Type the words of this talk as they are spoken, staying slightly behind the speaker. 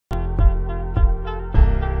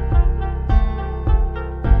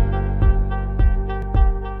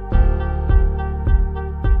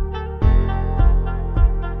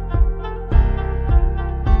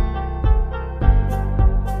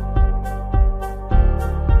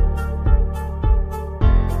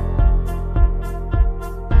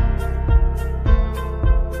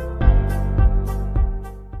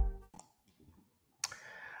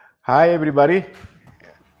Hi, everybody.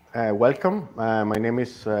 Welcome. My name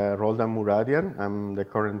is Roldan Muradian. I'm the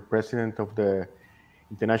current president of the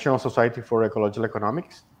International Society for Ecological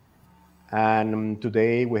Economics. And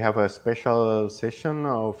today we have a special session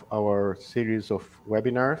of our series of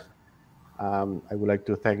webinars. I would like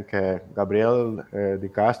to thank Gabriel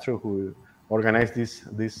Castro, who organized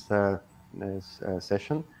this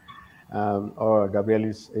session. Gabriel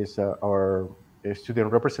is our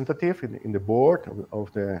student representative in the board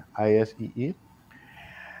of the ISEE.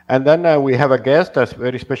 And then we have a guest, a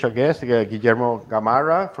very special guest, Guillermo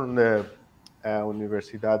Gamarra from the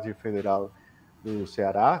Universidade Federal do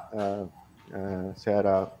Ceará,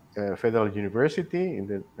 Federal University in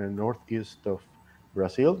the northeast of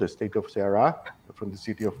Brazil, the state of Ceará, from the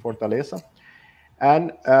city of Fortaleza.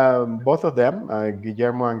 And both of them,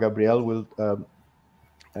 Guillermo and Gabriel, will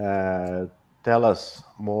tell us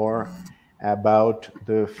more about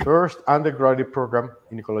the first undergraduate program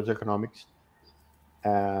in ecological economics,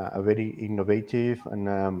 a very innovative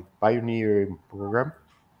and pioneering program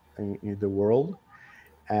in the world,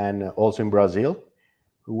 and also in Brazil,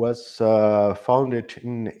 who was founded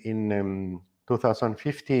in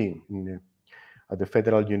 2015 at the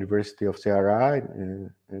Federal University of Ceará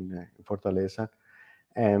in Fortaleza.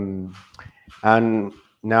 And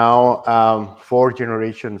now 4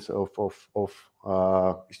 generations of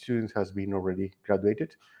students has been already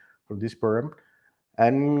graduated from this program.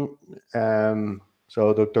 And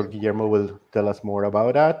so Dr. Guillermo will tell us more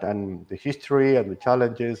about that and the history and the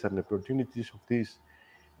challenges and the opportunities of this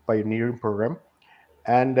pioneering program.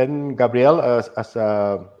 And then Gabriel, as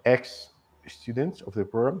ex-student of the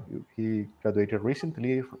program, he graduated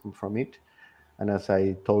recently from it. And as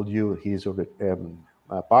I told you, he's a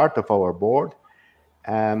part of our board,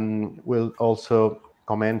 and will also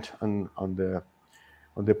comment on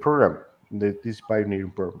the program, this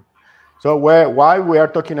pioneering program. So why we are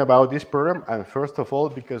talking about this program? And first of all,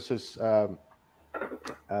 because it's the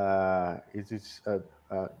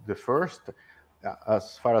first,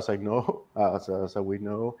 as far as I know, as we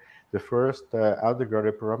know, the first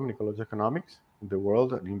undergraduate program in ecological economics in the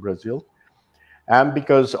world and in Brazil. And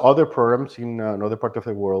because other programs in another part of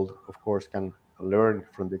the world, of course, can learn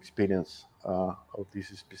from the experience of this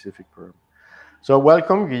specific program. So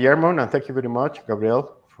welcome, Guillermo, and thank you very much,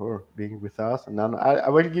 Gabriel, for being with us. And then I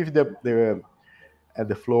will give the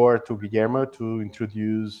floor to Guillermo to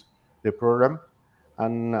introduce the program.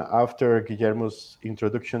 And after Guillermo's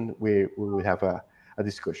introduction, we will have a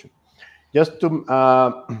discussion. Just to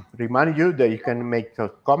remind you that you can make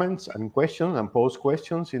comments and questions and post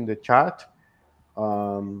questions in the chat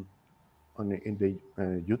in the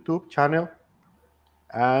YouTube channel.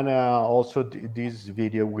 And also this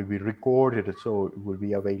video will be recorded, so it will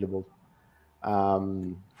be available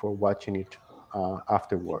for watching it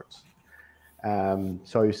afterwards.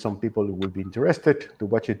 So if some people will be interested to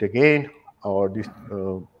watch it again or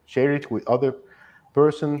share it with other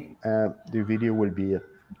person, the video will be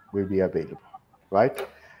available, right?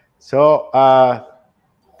 So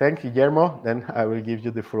thank you, Guillermo. Then I will give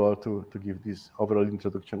you the floor to give this overall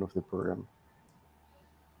introduction of the program.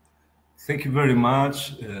 Thank you very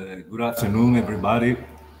much. Good afternoon, everybody.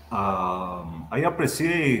 I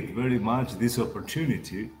appreciate very much this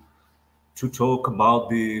opportunity to talk about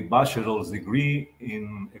the bachelor's degree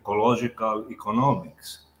in ecological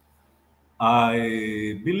economics.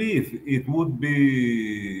 I believe it would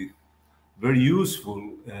be very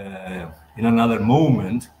useful in another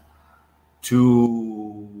moment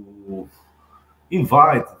to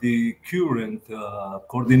invite the current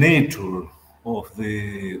coordinator of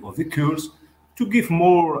the course to give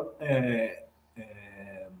more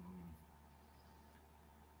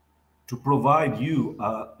to provide you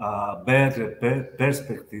a better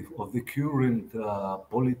perspective of the current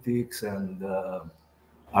politics and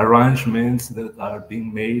arrangements that are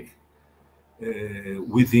being made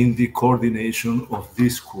within the coordination of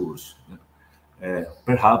this course.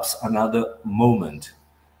 Perhaps another moment.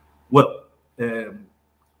 Well,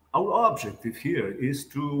 our objective here is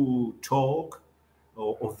to talk,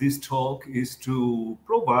 of this talk, is to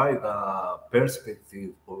provide a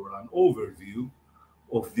perspective or an overview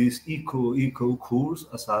of this eco course,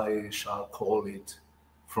 as I shall call it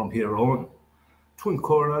from here on, to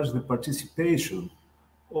encourage the participation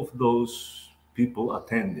of those people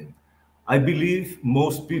attending. I believe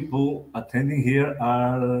most people attending here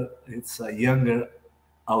it's a younger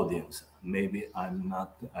audience. Maybe I'm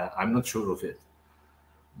not sure of it.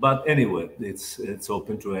 But anyway, it's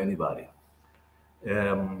open to anybody.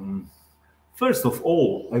 First of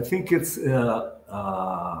all, I think it's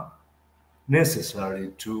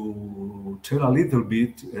necessary to tell a little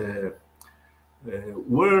bit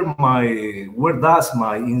where does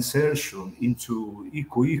my insertion into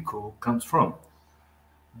Eco comes from?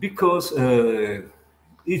 Because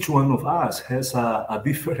each one of us has a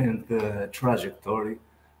different trajectory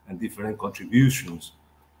and different contributions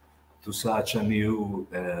to such a new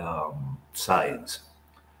science.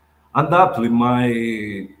 Undoubtedly,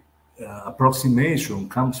 my approximation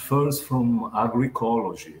comes first from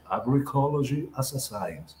agroecology as a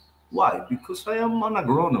science. Why? Because I am an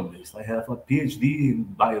agronomist. I have a PhD in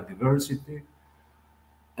biodiversity,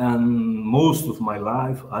 and most of my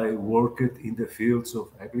life I worked in the fields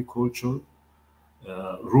of agriculture,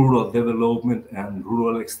 rural development, and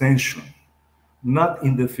rural extension, not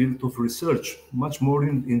in the field of research, much more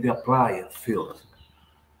in the applied field.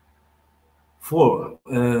 For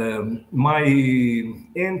my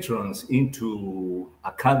entrance into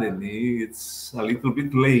academy, it's a little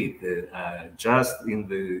bit late. Just in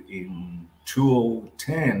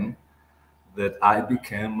 2010, that I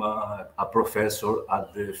became a professor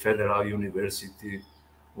at the Federal University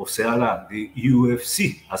of Ceará, the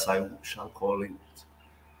UFC, as I shall call it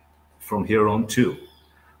from here on too.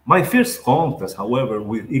 My first contact, however,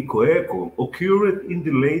 with Eco occurred in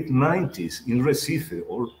the late 90s in Recife,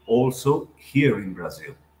 or also here in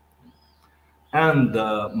Brazil. And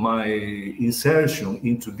my insertion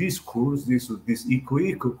into this course, this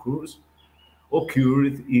Eco course,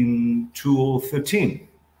 occurred in 2013,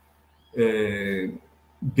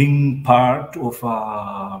 being part of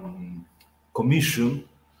a commission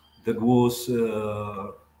that was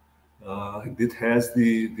that has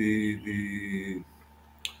the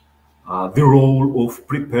role of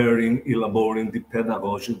preparing, elaborating the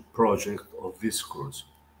pedagogic project of this course.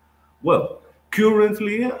 Well,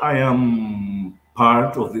 currently I am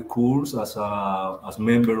part of the course as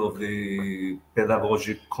member of the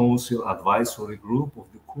Pedagogic Council Advisory Group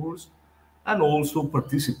of the course, and also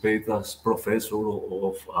participate as professor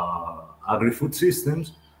of agri-food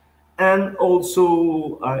systems, and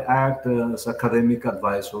also I act as academic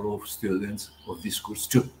advisor of students of this course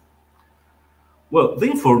too. Well, the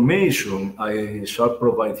information I shall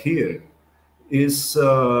provide here is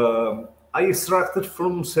I extracted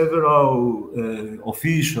from several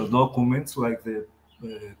official documents, like the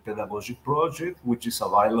pedagogic project, which is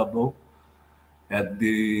available at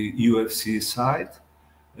the UFC site.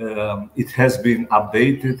 It has been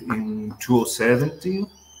updated in 2017.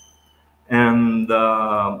 And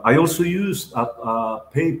I also used a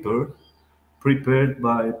paper prepared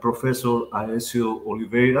by Professor Aécio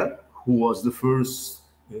Oliveira, who was the first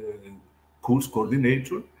course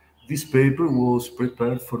coordinator. This paper was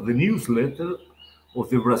prepared for the newsletter of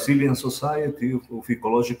the Brazilian Society of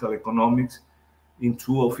Ecological Economics in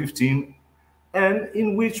 2015, and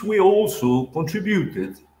in which we also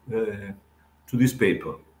contributed to this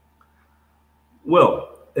paper. Well,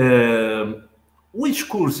 which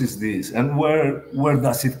course is this, and where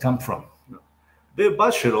does it come from? The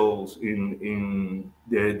bachelor's in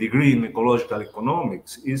the degree in ecological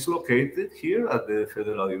economics is located here at the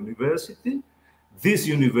Federal University. This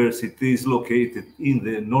university is located in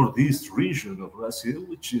the northeast region of Brazil,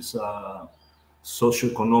 which is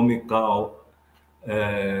socioeconomical,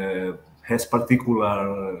 has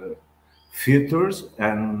particular features,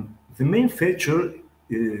 and the main feature,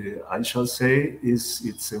 I shall say, is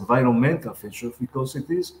its environmental feature, because it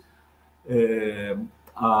is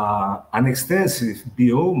an extensive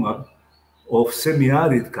biome of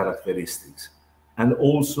semi-arid characteristics, and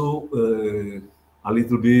also a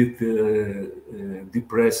little bit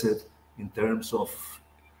depressed in terms of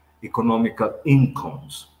economical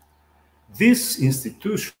incomes. This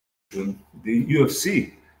institution, the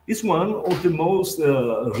UFC, is one of the most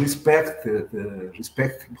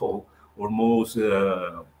respectable or most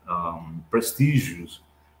prestigious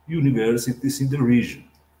universities in the region.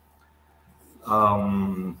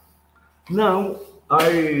 Now,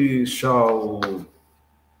 I shall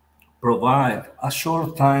provide a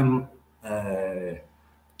short timeline,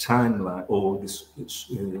 or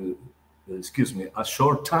excuse me, a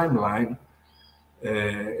short timeline,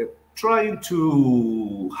 trying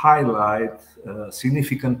to highlight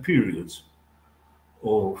significant periods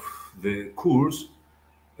of the course,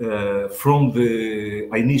 from the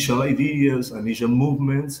initial ideas, initial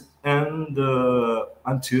movements, and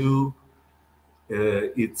until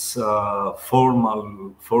its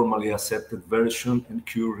formally accepted version, and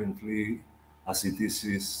currently as it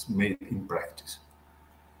is made in practice.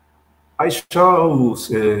 I shall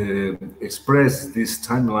express this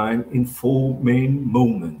timeline in 4 main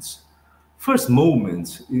moments. First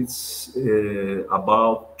moment, it's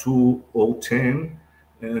about 2010,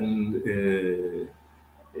 and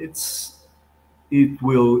it's it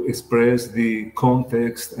will express the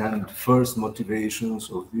context and first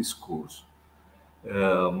motivations of this course.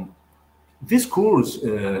 This course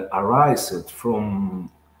arises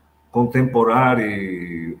from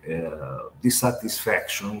contemporary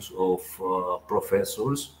dissatisfactions of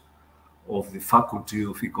professors of the Faculty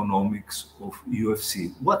of Economics of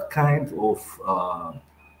UFC. What kind of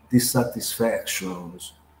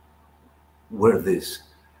dissatisfactions were this?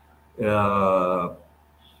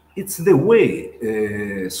 It's the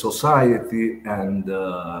way society and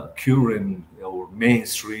current or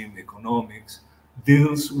mainstream economics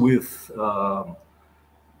deals with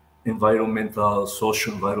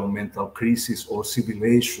social-environmental crisis or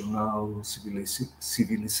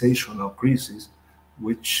civilizational crisis,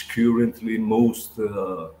 which currently most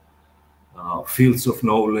fields of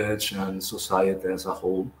knowledge and society as a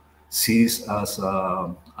whole sees as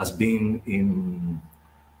being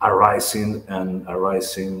arising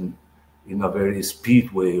in a very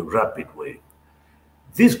rapid way.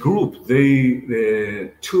 This group,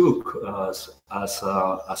 they took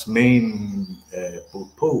as main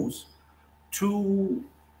purpose to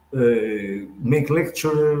make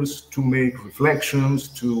lectures, to make reflections,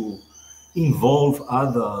 to involve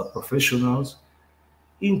other professionals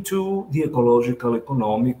into the ecological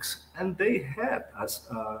economics, and they had as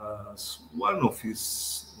one of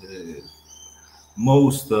his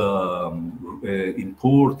most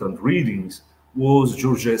important readings was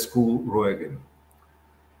Georgescu-Roegen.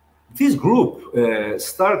 This group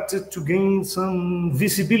started to gain some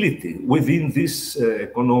visibility within this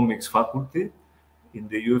economics faculty in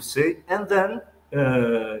the USA, and then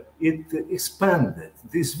it expanded.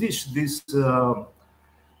 This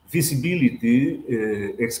visibility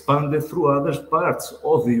expanded through other parts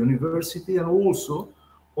of the university and also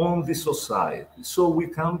on the society. So we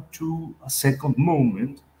come to a second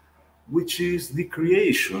moment, which is the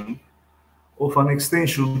creation of an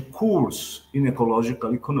extension course in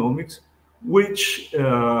ecological economics, which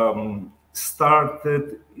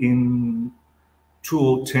started in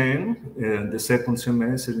 2010, the second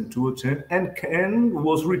semester in 2010, and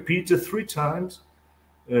was repeated 3 times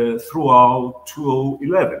throughout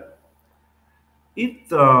 2011.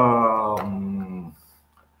 It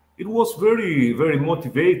was very, very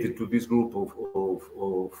motivated to this group of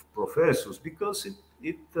professors because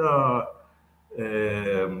it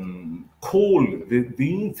called the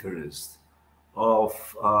interest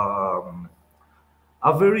of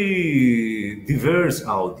a very diverse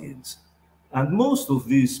audience. And most of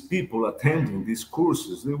these people attending these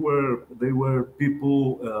courses, they were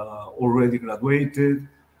people already graduated,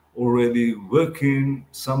 already working,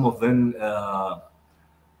 some of them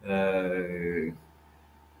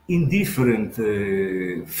in different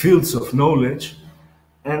fields of knowledge.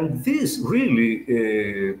 And this really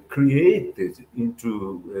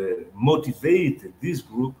motivated this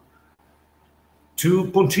group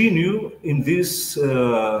to continue in this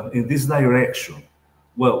direction.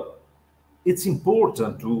 Well, it's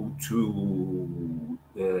important to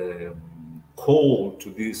call to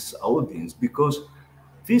this audience because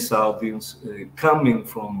this audience coming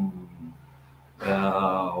from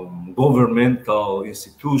governmental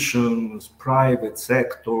institutions, private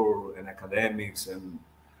sector, and academics, and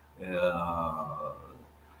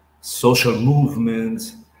social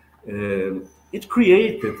movements, it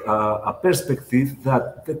created a perspective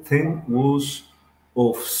that the thing was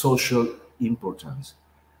of social importance.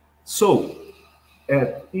 So,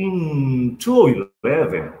 in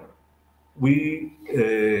 2011, we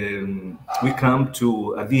come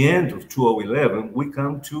to, at the end of 2011, we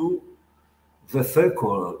come to the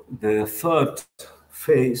third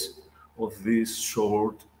phase of this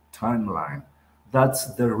short timeline.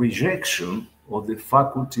 That's the rejection of the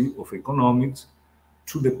Faculty of Economics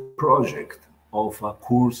to the project of a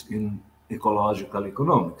course in ecological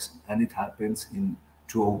economics, and it happens in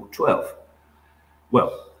 2012.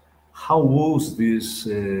 Well, how was this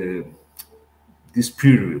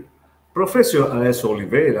period? Professor A.S.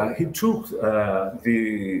 Oliveira, he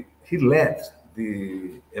led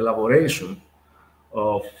the elaboration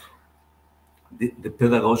of the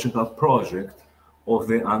pedagogical project of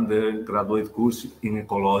the undergraduate course in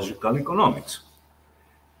ecological economics.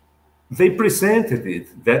 They presented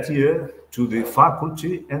it that year to the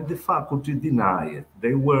faculty, and the faculty denied it.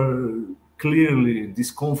 They were clearly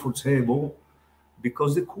discomfortable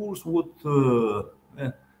because the course would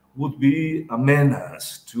be a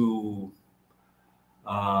menace to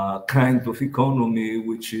a kind of economy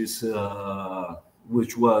which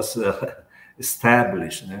was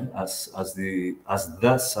established as the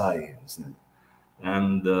science.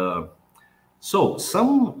 And so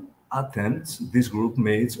some attempts this group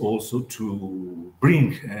made also to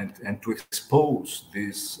bring and to expose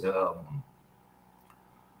this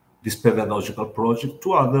pedagogical project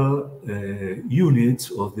to other units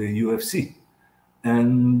of the UFC.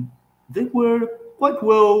 And they were quite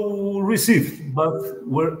well received, but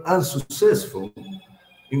were unsuccessful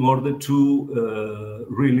in order to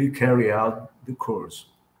really carry out the course.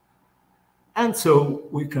 And so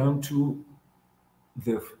we come to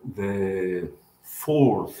the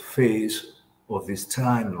fourth phase of this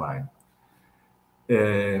timeline,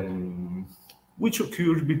 which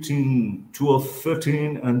occurred between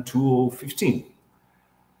 2013 and 2015.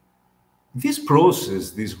 This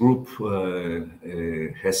process, this group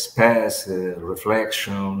has passed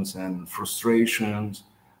reflections and frustrations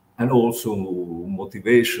and also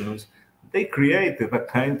motivations. They created a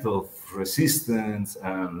kind of resistance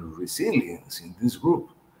and resilience in this group.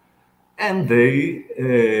 And they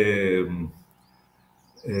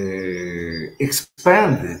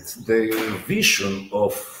expanded their vision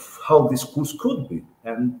of how this course could be.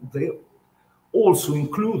 And they also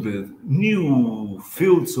included new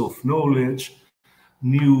fields of knowledge,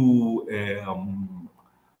 new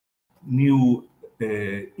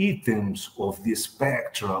items of the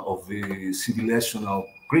spectra of the civilizational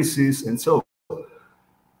crisis, and so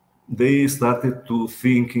they started to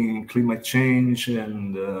think in climate change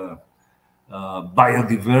and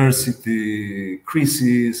biodiversity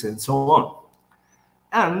crisis and so on.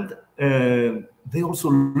 And they also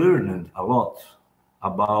learned a lot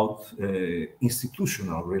about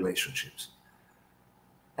institutional relationships.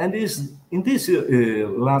 And it's in this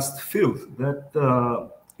last field that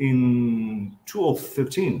in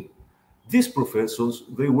 2013, these professors,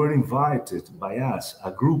 they were invited by us,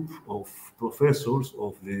 a group of professors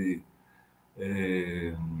of the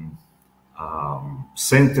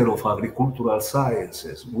Center of Agricultural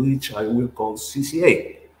Sciences, which I will call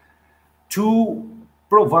CCA, to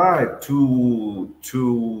provide, to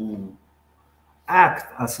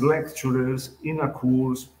act as lecturers in a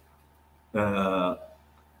course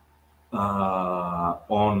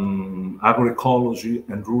on agroecology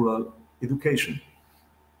and rural education.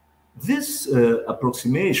 This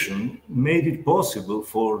approximation made it possible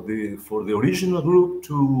for the original group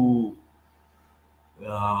to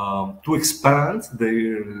expand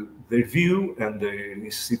their view and their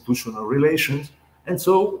institutional relations, and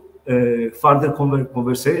so further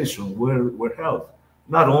conversations were held,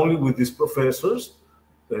 not only with these professors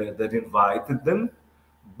that invited them,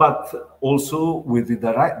 but also with the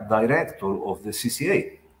director of the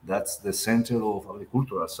CCA, that's the Center of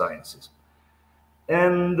Agricultural Sciences.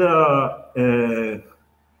 And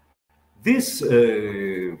this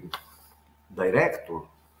director,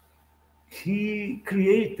 he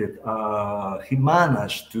created, he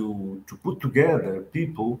managed to put together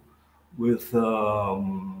people with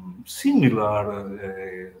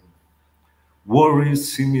similar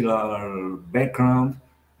worries, similar background,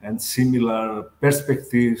 and similar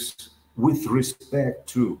perspectives with respect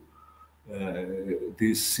to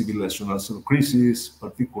this civilizational crisis,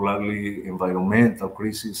 particularly environmental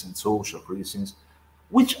crisis and social crises,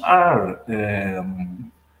 which are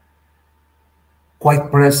quite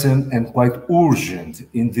present and quite urgent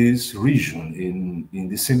in this region, in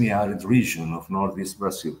the semi-arid region of Northeast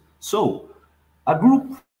Brazil. So a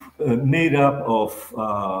group made up of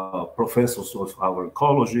professors of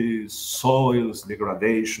agroecology, soils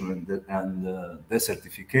degradation and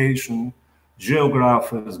desertification,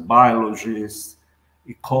 geographers, biologists,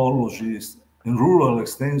 ecologists, and rural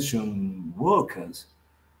extension workers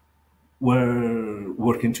were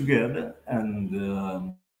working together,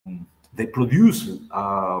 and they produced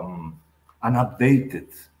an updated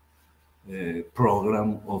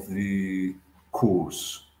program of the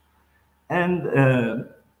course. And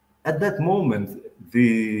at that moment,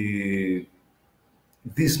 this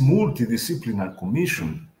multidisciplinary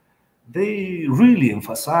commission, they really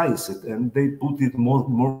emphasized it, and they put it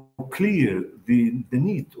more clear, the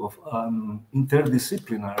need of an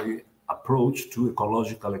interdisciplinary approach to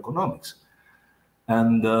ecological economics.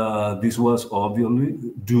 And this was obviously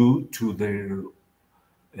due to their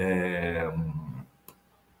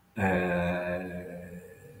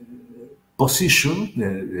position,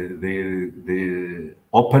 the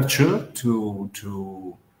aperture to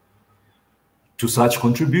such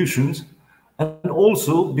contributions, and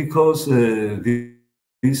also because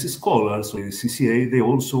these scholars, the CCA, they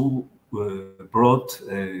also brought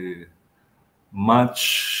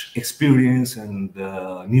much experience and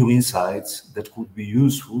new insights that could be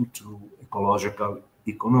useful to ecological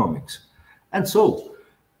economics. And so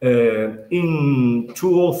in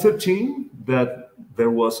 2013, that there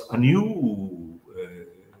was a new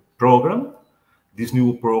program this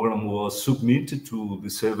new program was submitted to the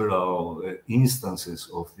several instances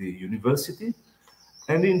of the university.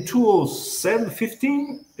 And in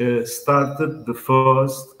 2015, started the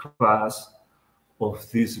first class of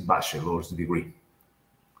this bachelor's degree.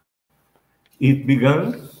 It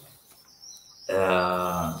began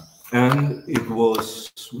and it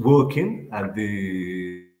was working at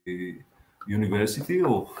the University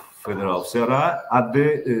of Federal of Ceará at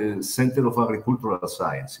the Center of Agricultural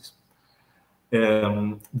Sciences.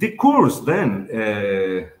 The course then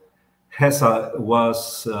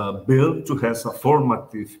was built to have a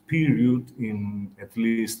formative period in at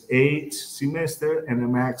least 8 semesters and a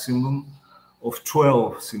maximum of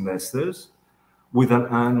 12 semesters with an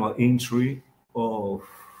annual entry of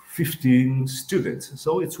 15 students.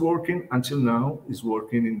 So it's working until now, is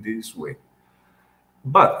working in this way.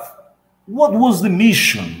 But what was the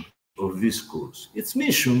mission of this course? Its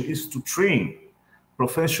mission is to train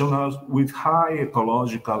professionals with high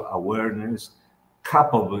ecological awareness,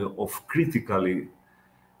 capable of critically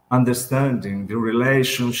understanding the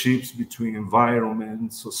relationships between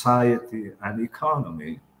environment, society, and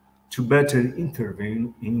economy to better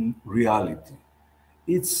intervene in reality.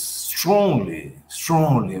 It strongly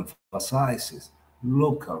emphasizes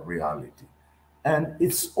local reality. And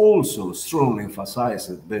it's also strongly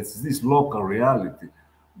emphasizes that this local reality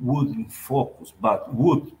wouldn't focus, but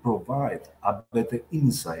would provide a better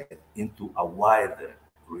insight into a wider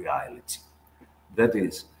reality. That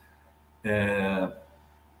is, the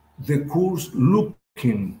course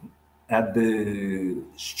looking at the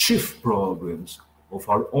chief problems of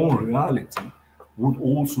our own reality would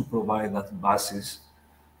also provide that basis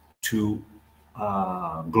to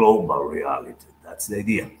global reality. That's the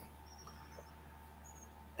idea.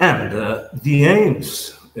 And the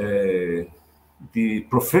aims, the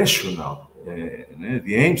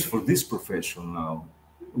aims for this professional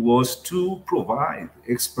was to provide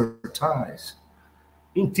expertise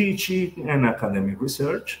in teaching and academic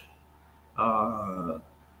research,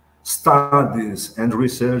 studies and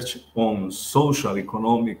research on social,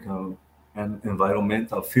 economical, and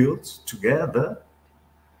environmental fields together,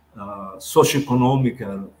 socioeconomic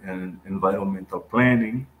and environmental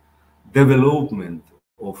planning, development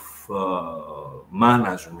of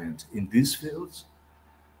management in these fields,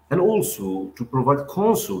 and also to provide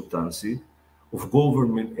consultancy of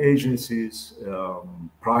government agencies,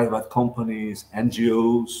 private companies,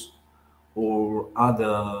 NGOs, or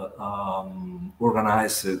other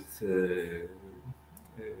organized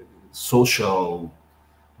social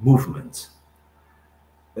movements.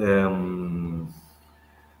 To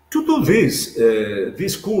do this,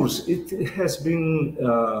 this course, it has been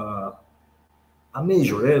a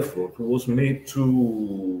major effort was made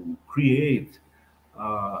to create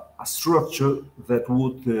a structure that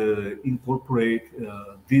would incorporate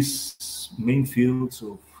these main fields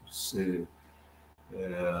of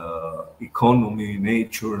economy,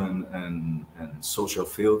 nature, and social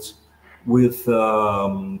fields with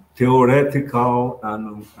theoretical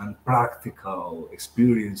and practical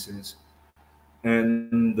experiences.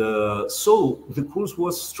 And so the course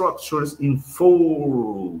was structured in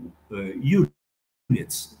 4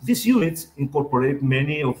 units. These units incorporate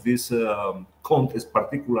many of these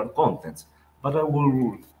particular contents, but I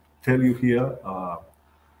will tell you here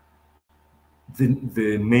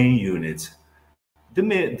the main units.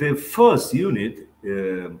 The first unit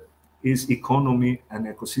is economy and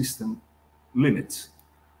ecosystem limits.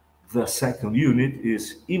 The second unit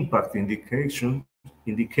is impact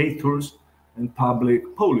indicators and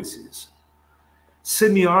public policies.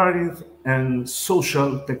 Semi-arid and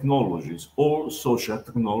social technologies, or social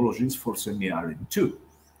technologies for semi-arid too.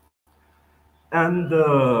 And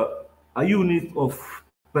a unit of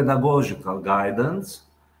pedagogical guidance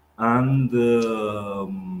and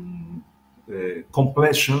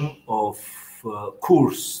completion of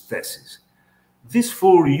course thesis. These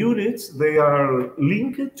 4 units, they are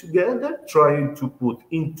linked together, trying to put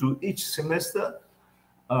into each semester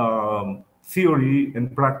theory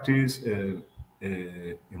and practice,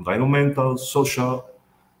 environmental, social,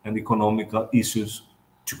 and economical issues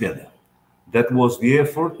together. That was the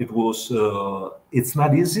effort. It was. It's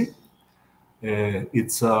not easy.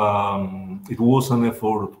 It was an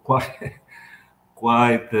effort quite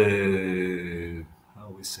how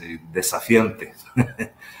we say, desafiante.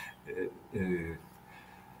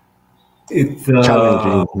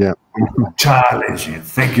 Challenging, yeah. Challenging.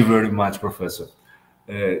 Thank you very much, Professor.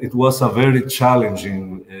 It was a very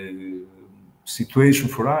challenging situation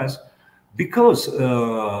for us because,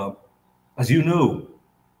 as you know,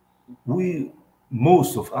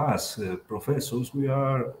 most of us professors,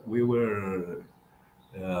 we were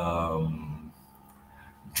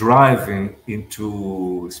driving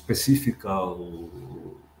into specific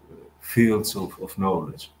fields of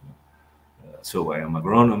knowledge. So I am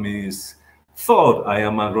agronomist, thought I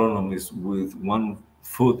am agronomist with one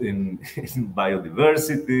foot in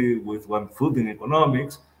biodiversity, with one foot in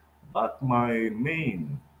economics, but my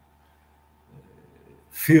main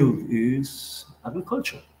field is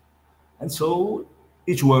agriculture. And so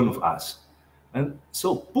each one of us. And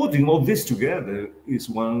so putting all this together is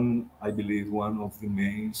one, I believe, one of the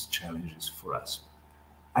main challenges for us.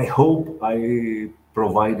 I hope I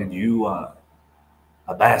provided you a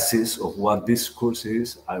basis of what this course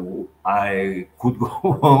is. I could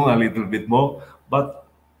go on a little bit more, but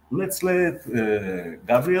let's let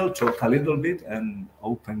Gabriel talk a little bit and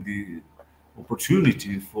open the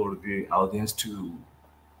opportunity for the audience to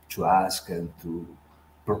ask and to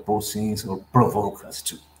propose things or provoke us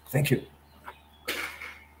to. Thank you.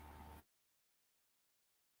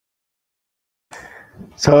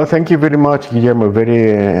 So thank you very much, Guillermo.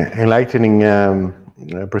 Very enlightening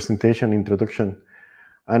presentation, introduction.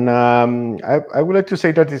 And I would like to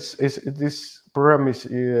say that this program is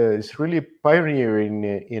really pioneering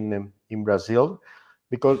in Brazil,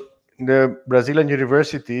 because the Brazilian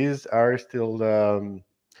universities are still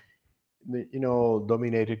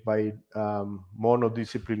dominated by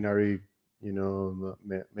monodisciplinary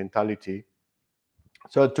mentality.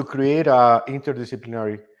 So to create a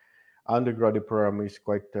interdisciplinary undergraduate program is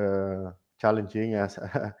quite challenging, as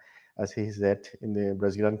as he said, in the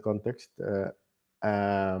Brazilian context.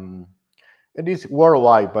 It is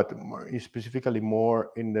worldwide, but specifically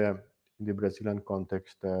more in the Brazilian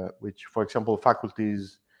context, which, for example,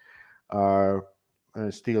 faculties are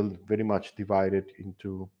still very much divided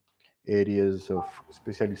into areas of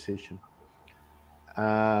specialization.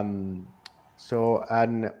 Um, so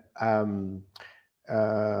and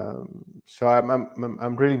so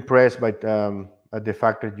I'm really impressed by the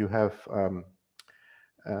fact that you have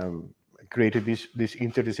created this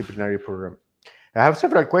interdisciplinary program. I have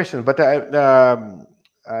several questions, but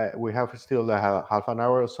we have still half an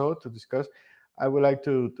hour or so to discuss. I would like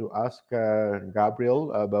to ask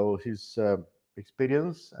Gabriel about his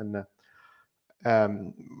experience, and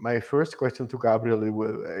my first question to Gabriel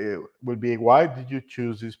will be, why did you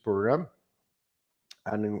choose this program,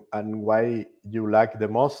 and why you like the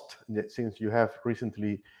most, since you have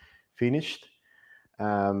recently finished?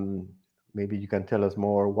 Um, Maybe you can tell us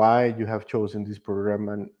more why you have chosen this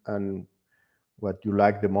program, and what you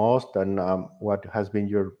like the most, and what has been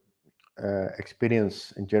your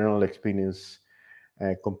experience and general experience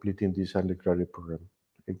completing this undergraduate program.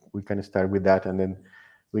 We can start with that, and then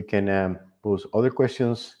we can pose other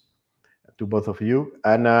questions to both of you.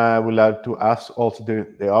 And I would like to ask also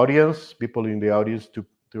the audience, people in the audience, to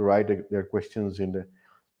write their questions in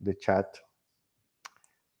the chat.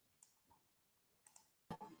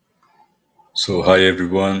 So, hi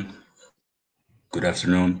everyone. Good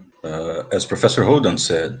afternoon. As Professor Holden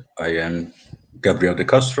said, I am Gabriel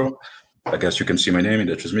Castro. I guess you can see my name in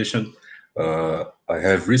the transmission. I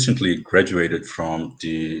have recently graduated from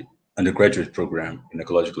the undergraduate program in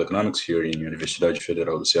ecological economics here in Universidade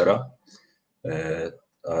Federal do Ceará.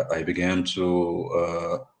 I began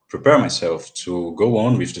to prepare myself to go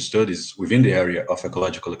on with the studies within the area of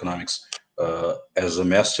ecological economics as a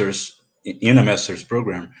master's in a master's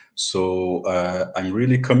program. So I'm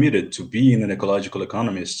really committed to being an ecological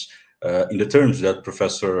economist in the terms that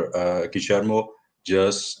Professor Guillermo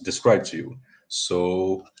just described to you.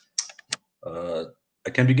 So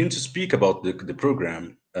I can begin to speak about the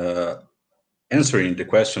program, answering the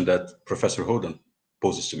question that Professor Holden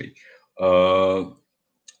poses to me.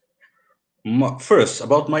 First,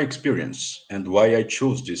 about my experience and why I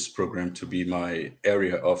chose this program to be my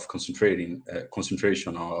area of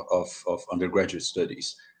concentration of undergraduate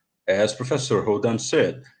studies. As Professor Rodan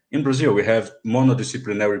said, in Brazil we have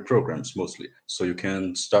monodisciplinary programs mostly. So you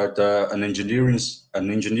can start an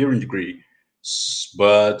engineering degree,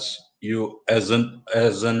 but you as an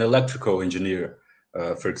electrical engineer,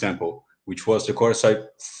 for example, which was the course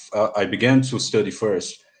I began to study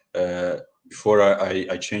first. Before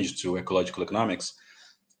I changed to ecological economics,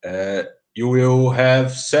 you will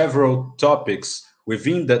have several topics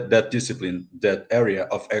within that discipline, that area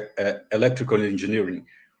of electrical engineering,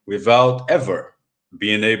 without ever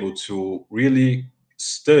being able to really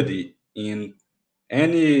study in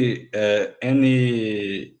any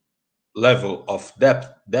level of depth,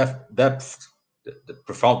 the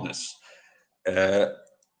profoundness.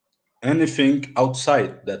 Anything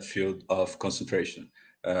outside that field of concentration.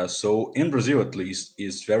 So in Brazil, at least,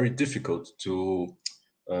 it's very difficult to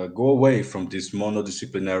go away from this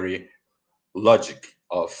monodisciplinary logic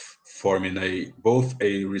of forming both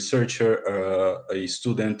a researcher, a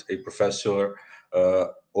student, a professor,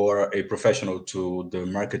 or a professional to the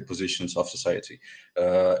market positions of society.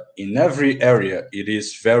 In every area, it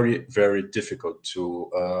is very, very difficult to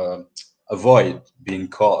avoid being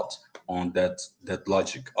caught on that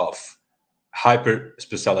logic of hyper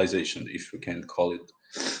specialization, if we can call it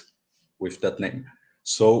with that name.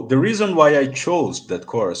 So the reason why I chose that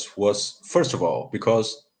course was, first of all,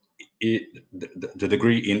 because the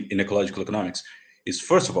degree in ecological economics is,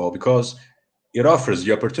 first of all, because it offers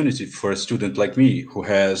the opportunity for a student like me who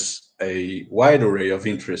has a wide array of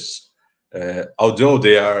interests, although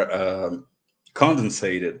they are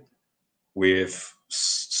condensated with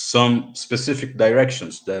some specific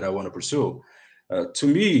directions that I want to pursue. To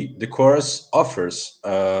me, the course offers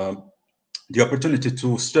the opportunity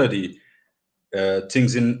to study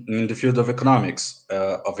things in the field of economics,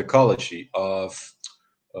 of ecology, of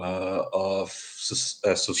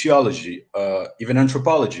sociology, even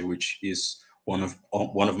anthropology, which is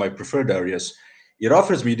one of my preferred areas. It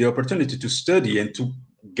offers me the opportunity to study and to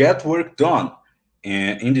get work done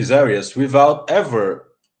in these areas without ever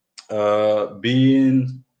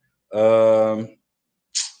being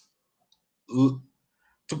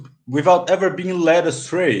without ever being led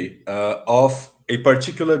astray of a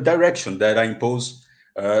particular direction that I impose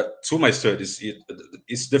to my studies.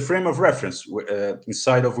 It's the frame of reference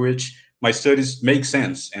inside of which my studies make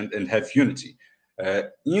sense and have unity.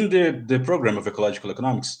 In the program of ecological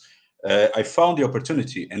economics, I found the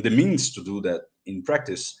opportunity and the means to do that in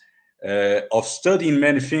practice of studying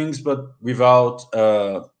many things, but without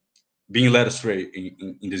being led astray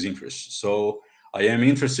in this interest. So I am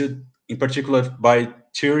interested in particular by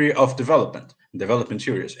theory of development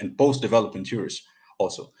theories, and post-development theories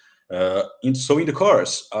also. So in the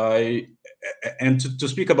course, to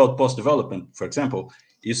speak about post-development, for example,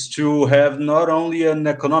 is to have not only an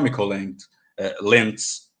economical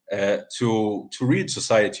lens to read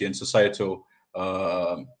society and societal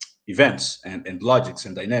events and logics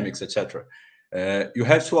and dynamics, etc. You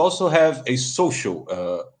have to also have a social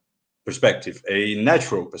perspective, a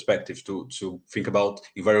natural perspective to think about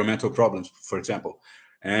environmental problems, for example.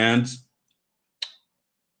 And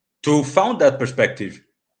to found that perspective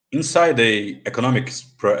inside a economics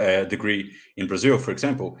degree in Brazil, for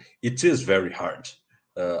example, it is very hard.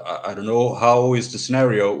 I don't know how is the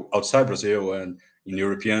scenario outside Brazil and in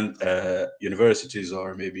European universities,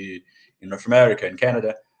 or maybe in North America and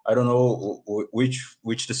Canada. I don't know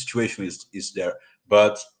which the situation is there,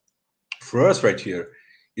 but for us right here,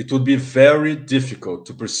 it would be very difficult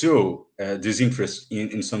to pursue this interest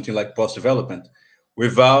in something like post-development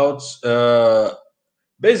without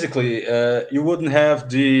basically you wouldn't have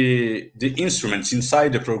the instruments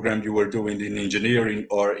inside the program you were doing in engineering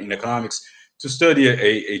or in economics to study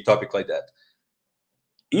a topic like that.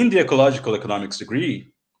 In the ecological economics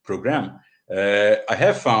degree program, I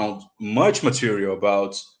have found much material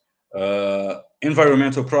about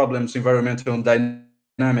environmental problems, environmental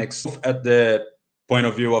dynamics, both at the point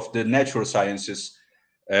of view of the natural sciences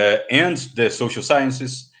and the social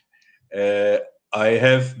sciences. I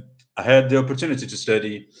had the opportunity to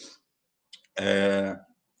study.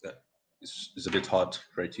 It's a bit hot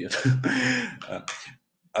right here.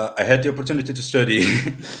 I had the opportunity to study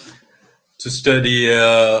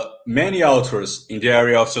many authors in the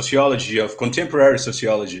area of sociology, of contemporary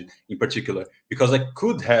sociology in particular, because I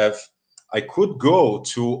could go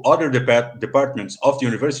to other departments of the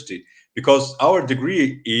university, because our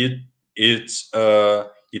degree it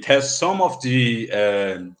has some of the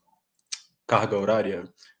carga horária,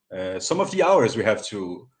 some of the hours we have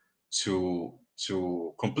to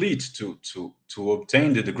complete to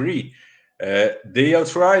obtain the degree. They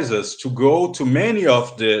authorize us to go to many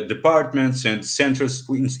of the departments and centers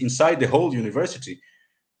inside the whole university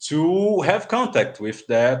to have contact with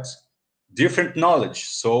that different knowledge.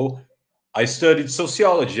 So I studied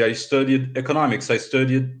sociology, I studied economics, I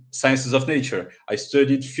studied sciences of nature, I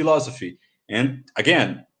studied philosophy. And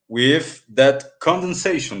again, with that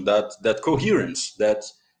condensation, that coherence that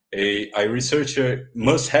a researcher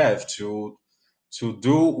must have to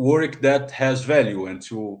do work that has value and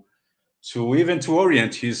to even to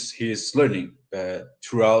orient his learning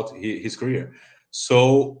throughout his career.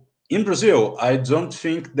 So in Brazil, I don't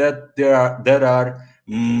think that there are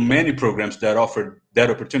many programs that offer that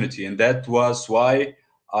opportunity, and that was why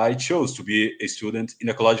I chose to be a student in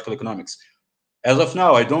ecological economics. As of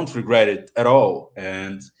now, I don't regret it at all,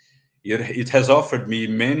 and it has offered me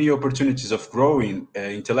many opportunities of growing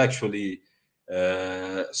intellectually,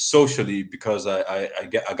 socially, because I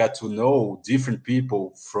got to know different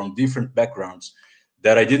people from different backgrounds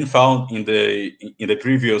that I didn't found in the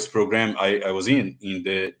previous program I was in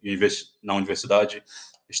the na Universidade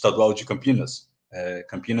Estadual de Campinas,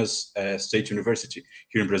 Campinas State University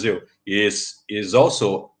here in Brazil. It is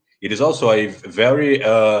also a very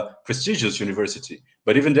prestigious university,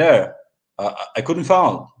 but even there, I couldn't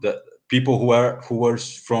find the people who were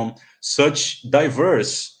from such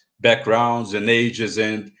diverse backgrounds and ages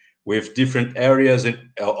and with different areas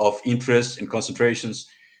of interest and concentrations.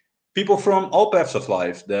 People from all paths of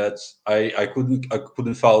life that I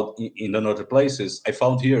couldn't find in other places. I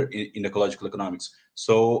found here in ecological economics.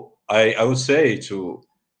 So I would say to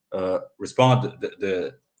respond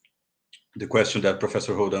the question that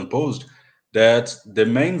Professor Rodan posed, that the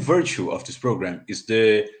main virtue of this program is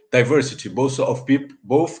the diversity, both of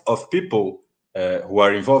people who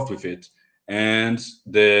are involved with it, and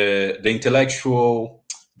the intellectual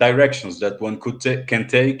directions that one can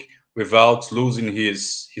take without losing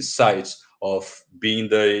his sight of being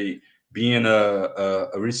a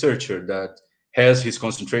researcher that has his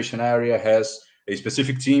concentration area, has a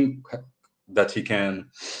specific team that he can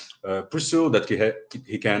pursue, that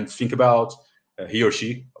he can think about, he or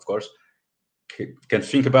she, of course, can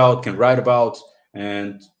think about, can write about,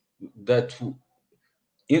 and that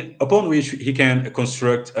upon which he can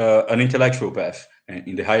construct an intellectual path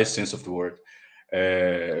in the highest sense of the word,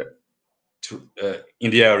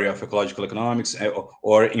 in the area of ecological economics,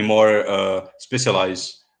 or in more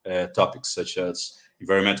specialized topics such as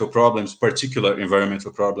environmental problems, particular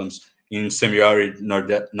environmental problems in semi-arid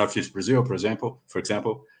northeast Brazil, for example,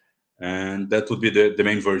 and that would be the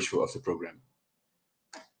main virtue of the program.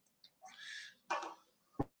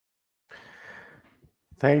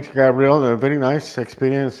 Thanks, Gabriel. A very nice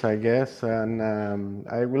experience, I guess. And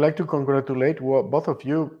I would like to congratulate both of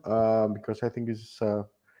you because I think it's a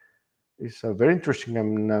very interesting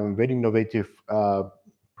and very innovative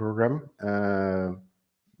program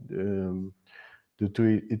due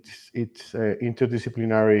to its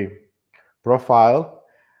interdisciplinary profile.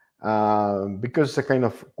 Because it's a kind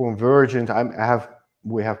of convergent.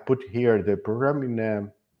 We have put here the program in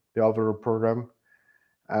the overall program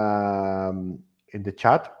in the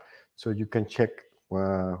chat, so you can check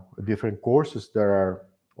different courses that are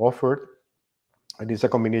offered, and it's a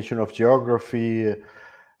combination of geography,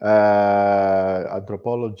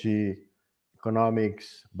 anthropology,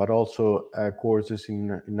 economics, but also courses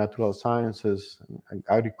in natural sciences, and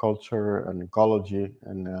agriculture, and ecology,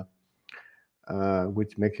 and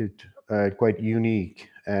which makes it quite unique.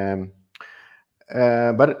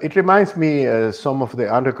 But it reminds me some of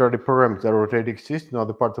the undergraduate programs that already exist in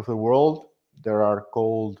other parts of the world. There are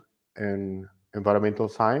called environmental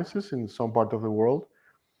sciences in some part of the world.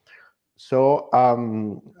 So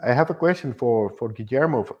I have a question for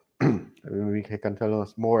Guillermo. Maybe he can tell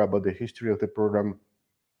us more about the history of the program.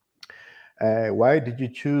 Why did you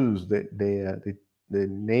choose the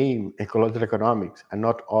name ecological economics and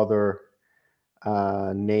not other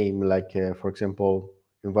name like, for example,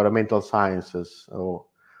 environmental sciences or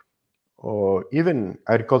even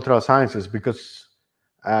agricultural sciences? Because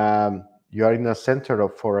you are in a center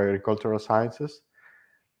for agricultural sciences.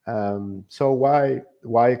 So why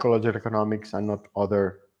ecological economics and not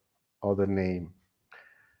other name?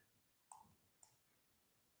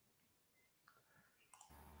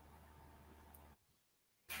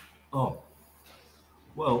 Oh,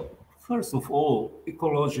 well, first of all,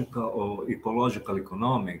 ecological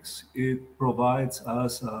economics, it provides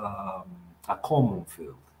us a common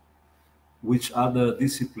field, which other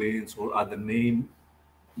disciplines or other name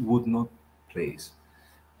would not place.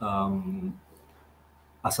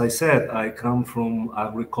 As I said, I come from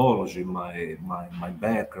agroecology. My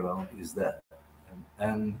background is that,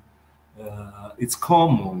 and it's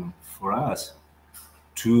common for us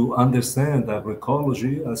to understand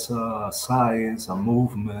agroecology as a science, a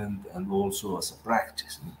movement, and also as a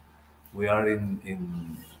practice. We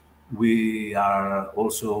are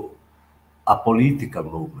also a political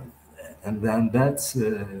movement, and then that's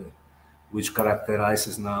which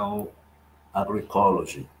characterizes now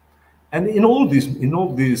agroecology. And in all these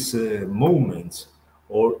moments,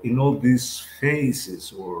 or in all these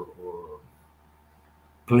phases or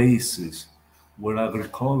places where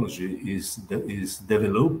agroecology is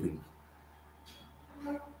developing,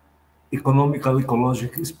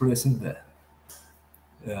 ecological is present there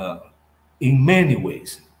in many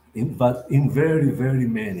ways, but in very, very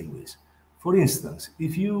many ways. For instance,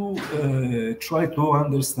 if you try to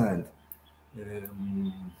understand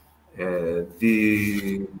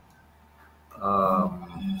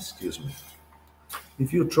excuse me,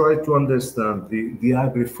 if you try to understand the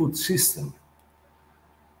agri-food system,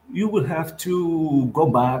 you will have to go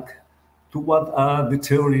back to what are the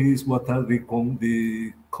theories, what are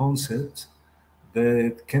the concepts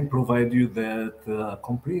that can provide you that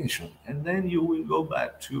comprehension. And then you will go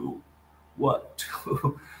back to what?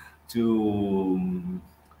 to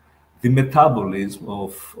the metabolism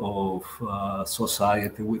of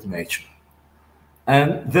society with nature.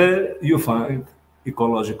 And there you find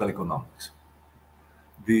ecological economics.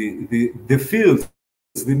 The fields,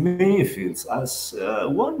 the main fields, as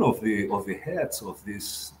one of the heads of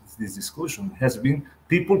this discussion has been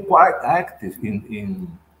people quite active in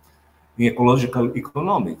ecological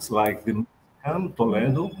economics, like the Mexican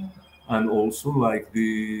Toledo, and also like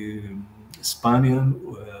the Spaniard,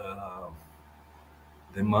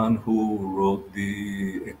 the man who wrote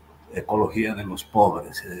the Ecología de los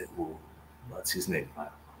Pobres. What's his name?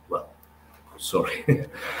 Well, sorry.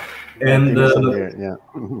 And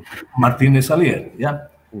Martinez Alier, yeah.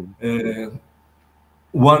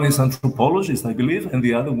 One is anthropologist, I believe, and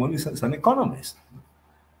the other one is an economist.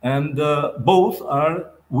 And both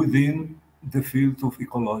are within the field of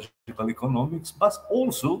ecological economics, but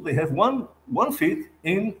also they have one feet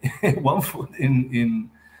in one foot in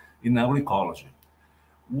agroecology.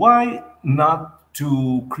 Why not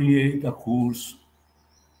to create a course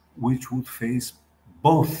which would face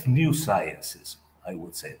both new sciences, I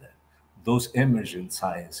would say that, those emergent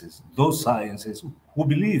sciences, those sciences who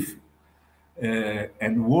believe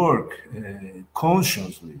and work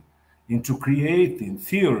consciously into creating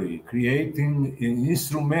theory, creating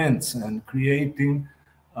instruments, and creating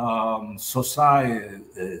society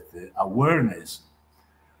awareness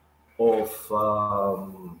of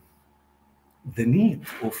the need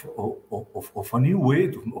of a new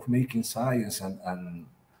way of making science and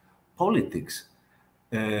politics.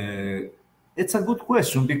 It's a good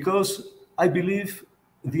question, because I believe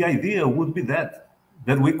the idea would be that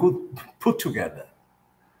we could put together.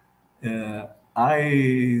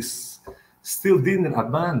 I still didn't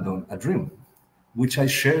abandon a dream, which I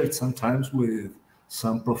shared sometimes with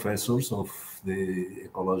some professors of the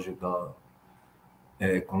ecological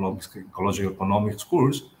economics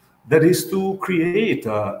course, that is to create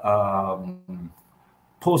a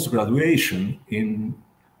post-graduation in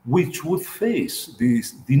which would face the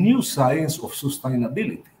new science of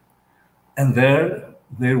sustainability. And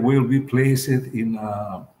there will be placed in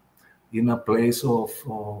a place of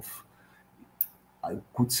I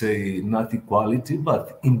could say not equality,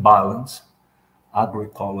 but imbalance,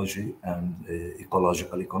 agroecology and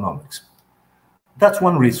ecological economics. That's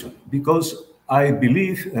one reason, because I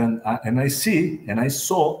believe and I see and I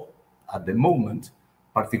saw at the moment,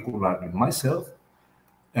 particularly myself,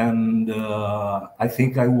 and I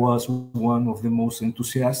think I was one of the most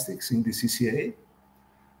enthusiastic in the CCA,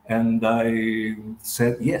 and I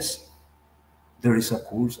said, yes, there is a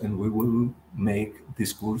course and we will make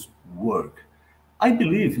this course work. I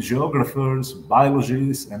believe geographers,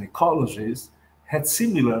 biologists, and ecologists had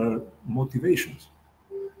similar motivations.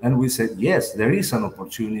 And we said, yes, there is an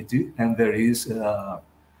opportunity, and there is a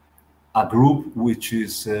group which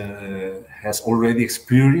is has already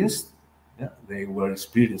experienced. Yeah, they were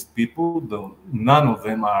experienced people, though none of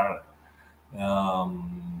them are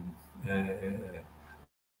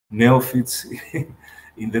neophytes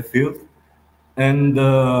in the field. And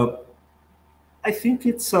I think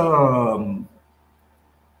it's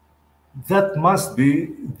that must be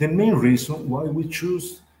the main reason why we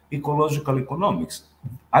choose ecological economics.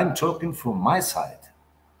 I'm talking from my side,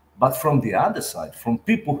 but from the other side, from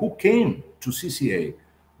people who came to CCA,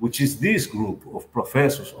 which is this group of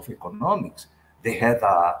professors of economics, they had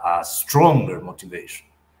a stronger motivation.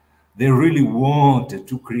 They really wanted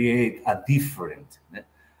to create a difference,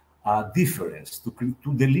 to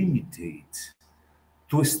delimitate,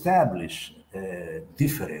 to establish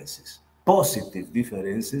differences, positive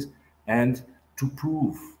differences, and to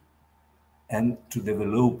prove and to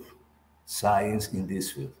develop science in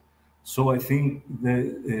this field. So I think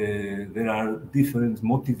that there are different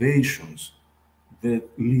motivations that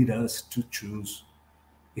lead us to choose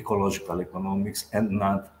ecological economics and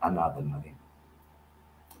not another name.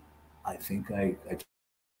 I think I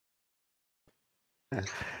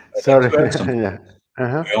Sorry. Yeah.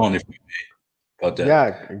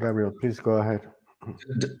 Yeah, Gabriel, please go ahead.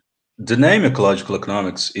 The name ecological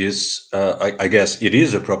economics is, I guess, it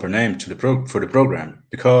is a proper name to for the program,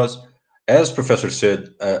 because, as Professor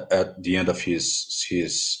said at the end of his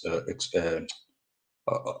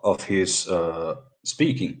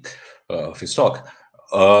speaking, of his talk,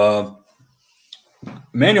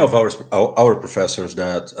 many of our professors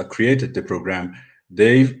that created the program,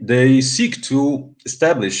 they seek to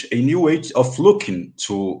establish a new way of looking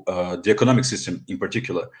to the economic system in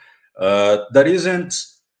particular, that isn't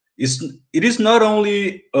it is not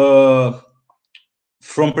only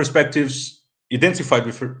from perspectives identified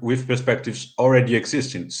with perspectives already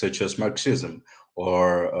existing, such as Marxism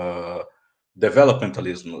or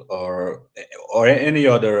developmentalism or any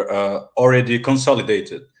other already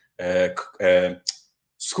consolidated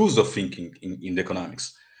schools of thinking in the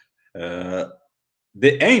economics.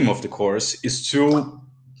 The aim of the course is to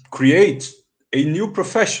create a new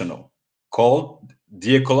professional called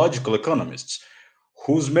the ecological economists,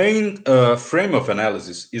 whose main frame of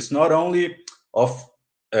analysis is not only of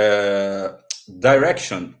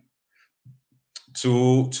direction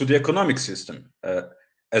to the economic system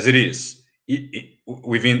as it is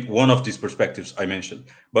within one of these perspectives I mentioned,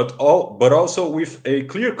 but also with a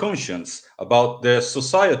clear conscience about the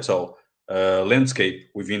societal landscape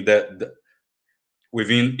within the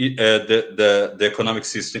economic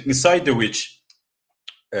system, inside the which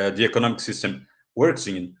the economic system works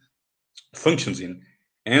in, functions in,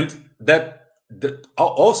 and that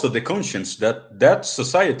also the conscience that that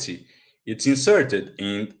society it's inserted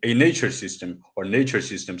in a nature system or nature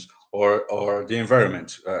systems or the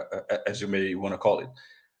environment, as you may want to call it.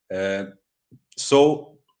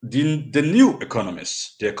 So the new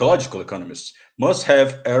economists, the ecological economists, must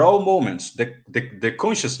have at all moments the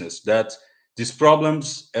consciousness that these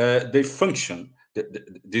problems they function,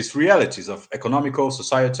 these realities of economical,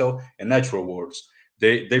 societal, and natural worlds,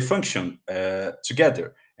 they function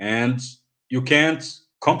together, and you can't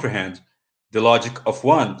comprehend the logic of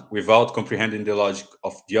one without comprehending the logic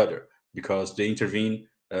of the other, because they intervene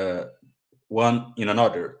one in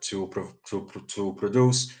another to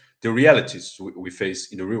produce the realities we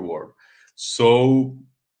face in the real world. So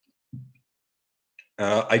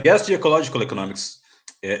I guess the ecological economics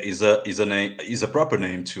is a proper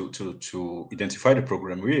name to identify the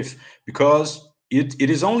program with, because it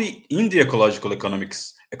is only in the ecological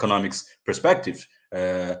economics perspective,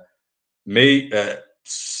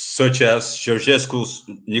 such as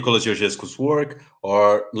Nicholas Georgescu's work,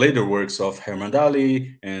 or later works of Herman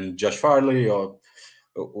Daly and Josh Farley, or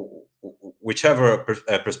whichever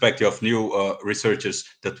perspective of new researchers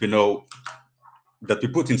that we know that we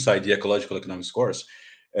put inside the ecological economics course.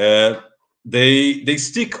 They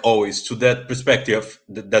stick always to that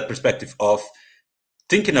perspective of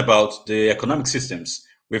thinking about the economic systems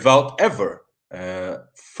without ever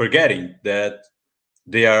forgetting that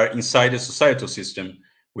they are inside a societal system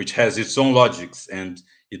which has its own logics and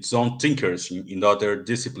its own thinkers in other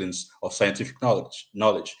disciplines of scientific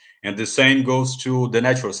knowledge. And the same goes to the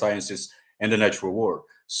natural sciences and the natural world.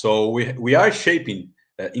 So we are shaping,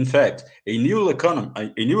 in fact, a new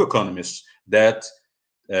economist that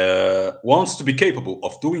wants to be capable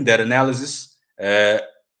of doing that analysis,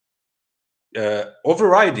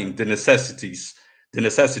 overriding the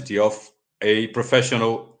necessity of a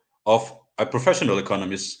professional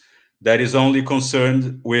economist that is only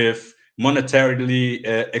concerned with monetarily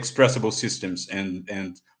expressible systems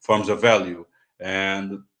and forms of value,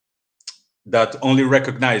 and that only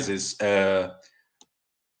recognizes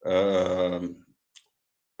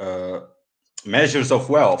measures of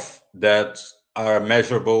wealth that are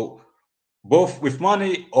measurable both with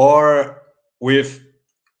money or with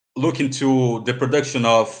looking to the production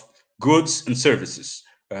of goods and services.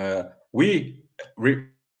 We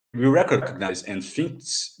recognize and think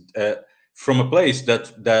from a place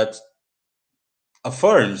that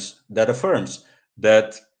affirms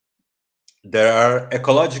that there are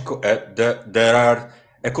there are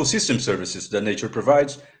ecosystem services that nature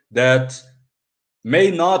provides that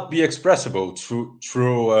may not be expressible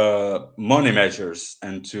through money measures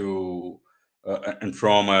and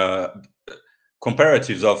from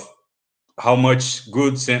comparatives of how much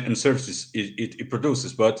goods and services it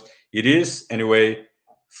produces, but it is anyway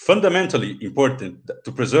fundamentally important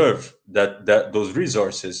to preserve those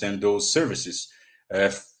resources and those services.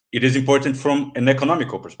 It is important from an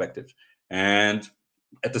economical perspective, and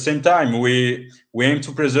at the same time we aim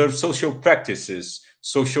to preserve social practices,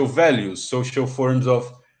 social values, social forms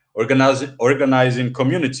of organizing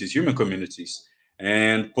communities, human communities,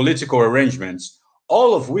 and political arrangements,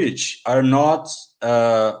 all of which are not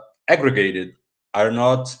aggregated, are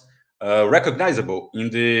not recognizable in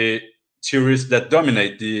the theories that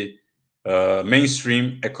dominate the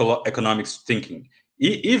mainstream economics thinking.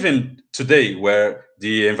 Even today, where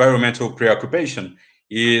the environmental preoccupation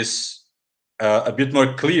is a bit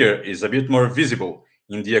more clear, is a bit more visible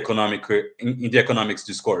in the economics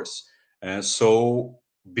discourse. So,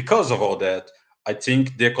 because of all that, I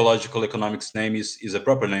think the ecological economics name is a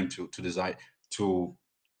proper name to design to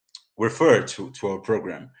refer to our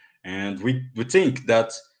program. And we think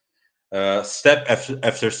that step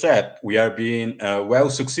after step, we are being well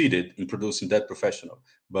succeeded in producing that professional,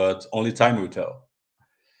 but only time will tell.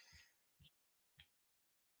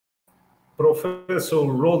 Professor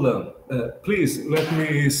Roland, please let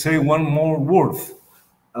me say one more word.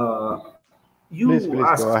 You Please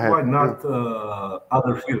asked go ahead. why not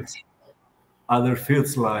other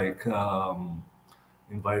fields like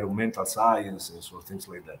environmental sciences or things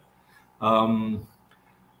like that.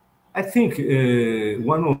 I think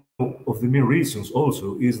one of the main reasons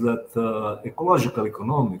also is that ecological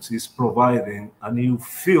economics is providing a new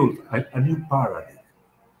field, a new paradigm.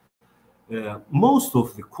 Most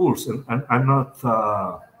of the course, and I'm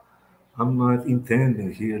not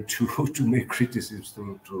intending here to make criticisms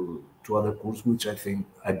to other courses, which I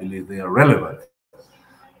believe they are relevant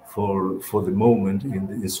for the moment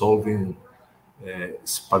in solving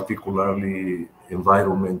particularly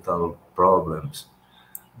environmental problems.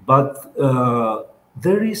 But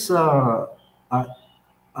there is a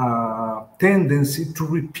tendency to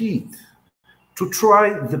repeat, to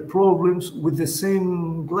try the problems with the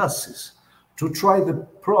same glasses, to try the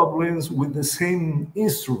problems with the same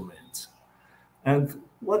instruments. And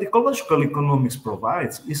what ecological economics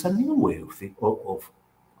provides is a new way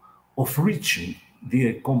of reaching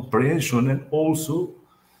the comprehension, and also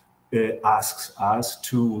asks us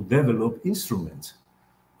to develop instruments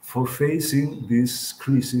for facing this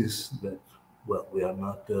crisis that, well, we are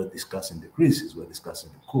not discussing the crisis, we're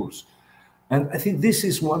discussing the course. And I think this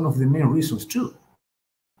is one of the main reasons too,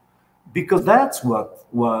 because that's what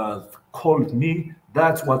called me,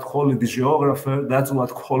 that's what called the geographer, that's what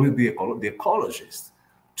called the ecologist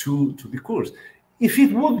to the course. If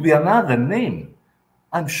it would be another name,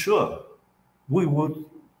 I'm sure we would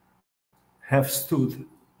have stood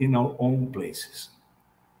in our own places.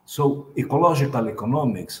 So ecological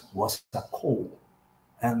economics was a call,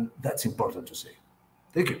 and that's important to say.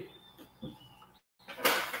 Thank you.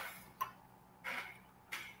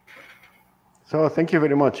 So thank you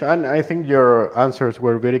very much. And I think your answers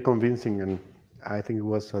were very convincing, and I think it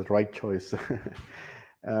was a right choice.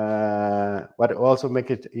 But also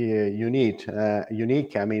make it unique. I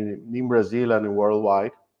mean, in Brazil and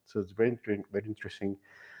worldwide. So it's very interesting.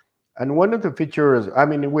 And one of the features, I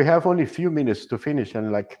mean, we have only a few minutes to finish,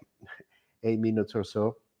 and like 8 minutes or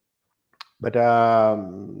so. But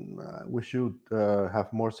we should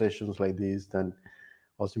have more sessions like this, than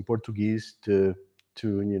also in Portuguese, to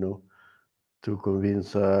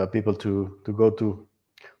convince people to go to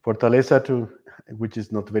Fortaleza, which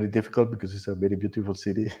is not very difficult because it's a very beautiful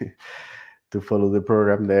city, to follow the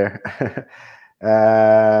program there.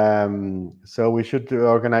 So we should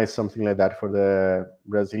organize something like that for the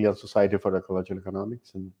Brazilian Society for Ecological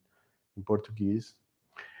Economics, and in Portuguese.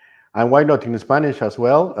 And why not in Spanish as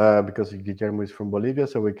well? Because Guillermo is from Bolivia,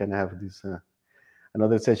 so we can have this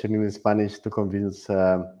another session in Spanish to convince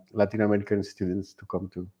Latin American students to come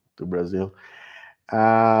to Brazil.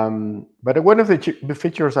 But one of the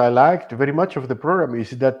features I liked very much of the program is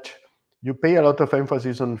that you pay a lot of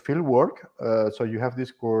emphasis on field work. So you have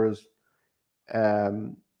this course,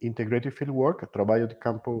 Integrated Field Work, Trabalho de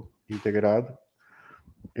Campo Integrado.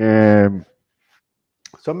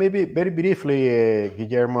 So maybe very briefly,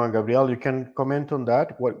 Guillermo and Gabriel, you can comment on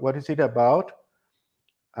that. What is it about?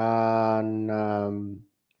 And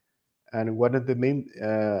what are the main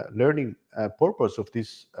learning purpose of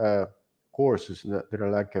these courses? There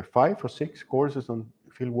are like 5 or 6 courses on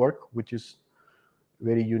field work, which is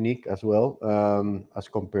very unique as well, as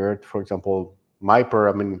compared, for example, my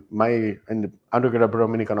program, in the undergraduate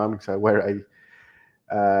program in economics, where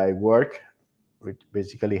I work, which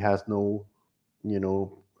basically has no,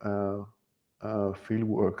 field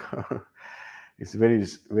work. It's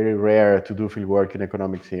very rare to do field work in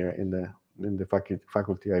economics here in the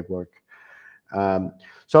faculty I work.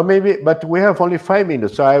 So maybe, but we have only 5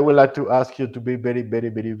 minutes, so I would like to ask you to be very, very,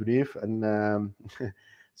 very brief. And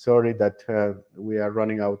sorry that we are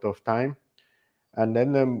running out of time. And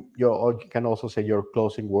then you can also say your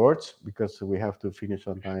closing words, because we have to finish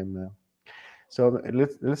on time. So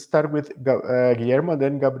let's start with Guillermo,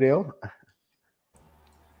 then Gabriel.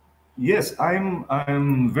 Yes,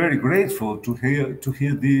 I'm very grateful to hear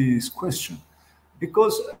this question,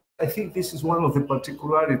 because I think this is one of the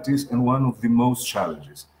particularities and one of the most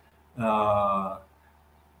challenges.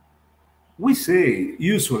 We say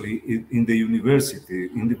usually in the university,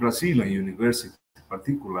 in the Brazilian university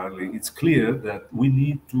particularly, it's clear that we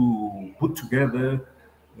need to put together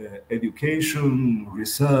education,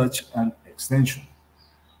 research, and extension.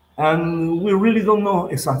 And we really don't know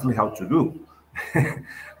exactly how to do.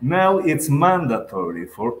 Now it's mandatory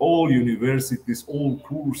for all universities, all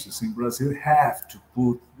courses in Brazil have to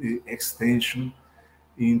put the extension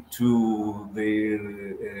into their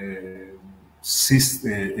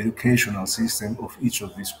educational system of each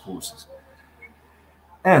of these courses.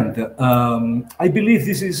 And I believe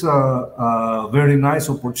this is a very nice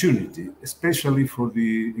opportunity, especially for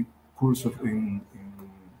the course in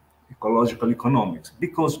ecological economics,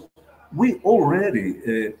 because we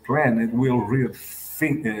already planned, we already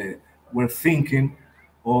were thinking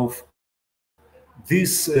of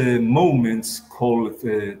these moments called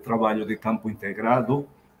trabalho de campo integrado,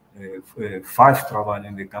 5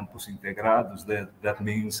 trabalhos de campos integrados. That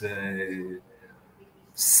means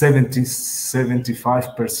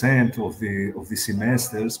 75% of the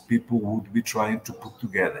semesters, people would be trying to put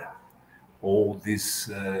together all this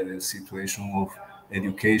situation of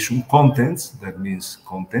education contents, that means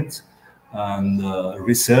contents, and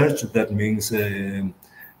research, that means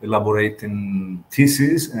elaborating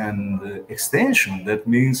thesis, and extension, that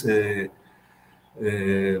means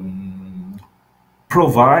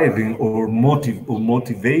providing or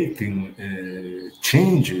motivating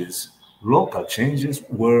changes, local changes,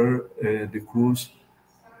 where the course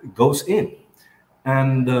goes in.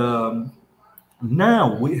 And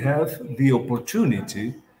now we have the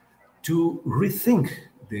opportunity to rethink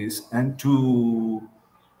this and to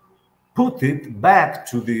put it back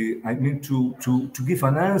to the, to give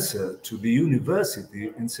an answer to the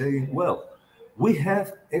university and saying, well, we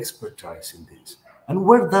have expertise in this. And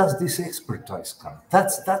where does this expertise come?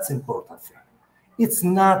 That's important thing. It's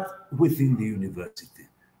not within the university.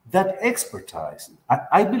 That expertise,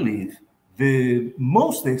 I believe, the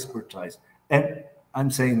most expertise, and I'm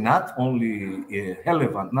saying not only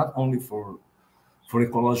relevant, not only for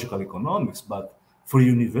ecological economics, but for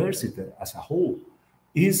university as a whole,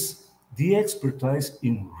 is the expertise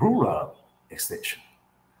in rural extension.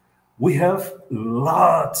 We have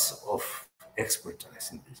lots of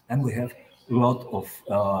expertise in this, and we have a lot of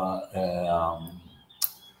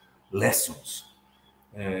lessons.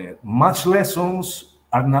 Much lessons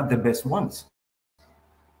are not the best ones.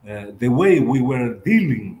 The way we were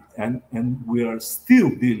dealing, and we are still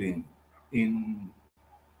dealing in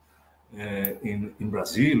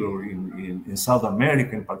Brazil or in South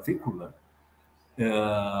America in particular,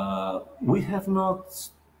 we have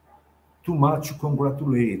not too much to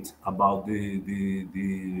congratulate about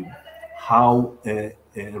the how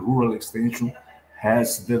rural extension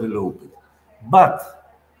has developed. But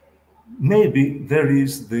maybe there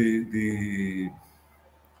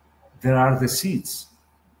are the seeds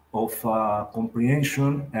of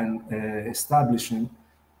comprehension and establishing,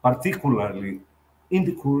 particularly in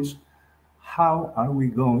the course, how are we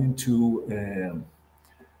going to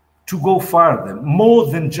go further, more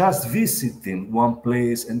than just visiting one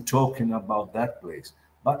place and talking about that place,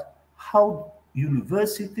 but how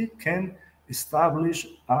university can establish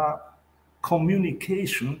a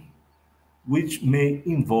communication which may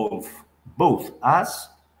involve both us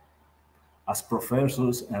as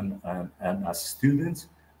professors and as students,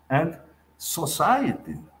 and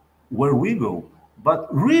society where we go, but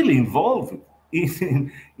really involved in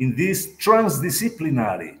this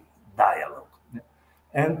transdisciplinary dialogue.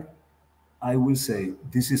 And I will say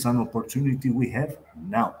this is an opportunity we have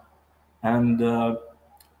now, and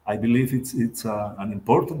I believe it's an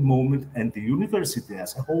important moment, and the university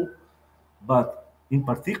as a whole, but in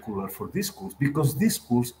particular for this course, because this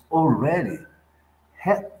course already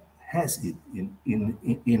has it in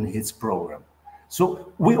its program.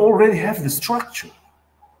 So we already have the structure.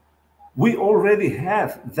 We already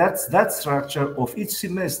have that structure of each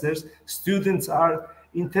semester. Students are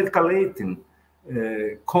intercalating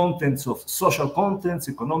contents of social contents,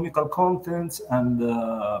 economical contents, and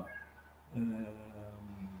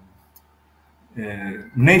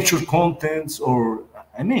nature contents, or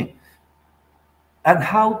and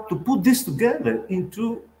how to put this together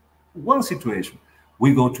into one situation.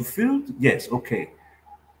 We go to field, yes, okay.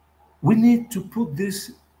 We need to put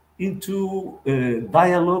this into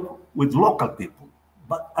dialogue with local people,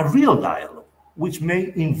 but a real dialogue, which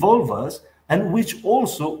may involve us and which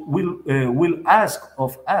also will ask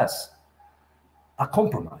of us a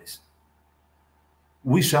compromise.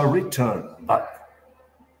 We shall return, but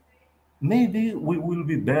maybe we will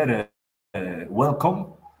be better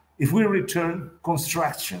welcome if we return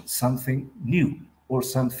construction, something new, or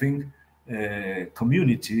something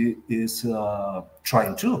community is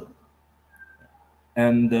trying to.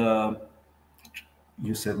 And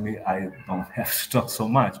you said me I don't have to talk so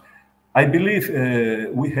much. I believe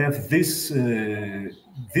we have this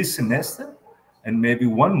semester and maybe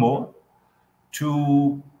one more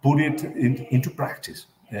to put it into practice,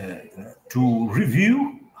 to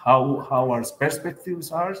review how our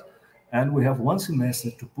perspectives are, and we have one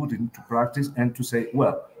semester to put it into practice and to say,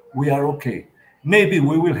 well, we are okay. Maybe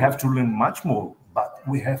we will have to learn much more, but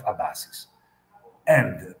we have a basis.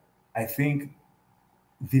 And I think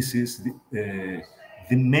this is the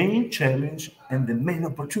main challenge and the main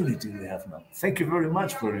opportunity we have now. Thank you very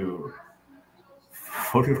much for your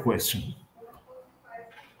question.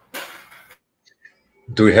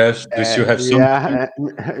 Do you still have some?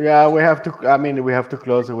 Yeah, we have to. I mean, we have to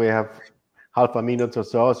close. We have half a minute or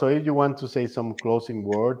so. So, if you want to say some closing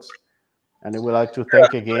words, and I would like to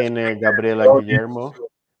thank again Gabriel and Guillermo.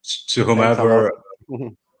 To whomever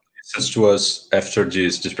listens to us after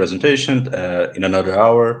this presentation, in another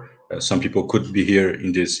hour, some people could be here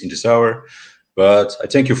in this hour, but I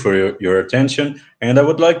thank you for your attention. And I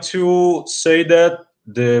would like to say that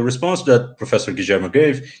the response that Professor Guillermo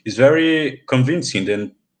gave is very convincing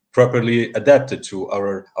and properly adapted to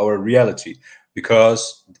our reality,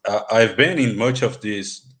 because I've been in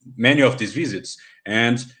many of these visits,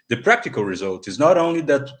 and the practical result is not only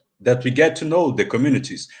that we get to know the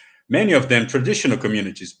communities, many of them traditional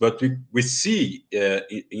communities, but we see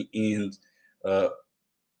in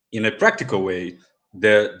a practical way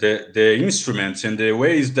the instruments and the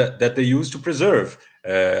ways that they use to preserve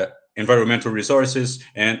environmental resources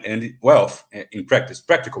and wealth in practice,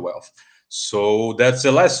 practical wealth. So that's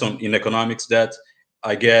a lesson in economics that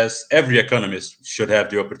I guess every economist should have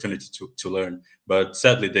the opportunity to learn, but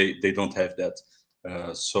sadly they don't have that.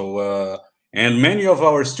 And many of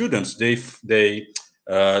our students, they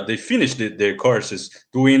finish their courses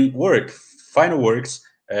doing final works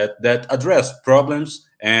that address problems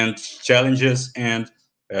and challenges and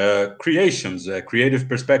creations, creative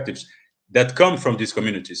perspectives that come from these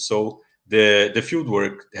communities. So the field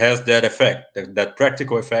work has that effect, that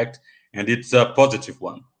practical effect, and it's a positive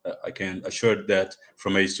one. I can assure that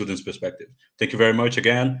from a student's perspective. Thank you very much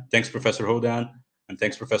again. Thanks, Professor Roldan, and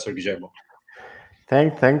thanks, Professor Guillermo.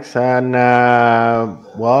 Thanks, and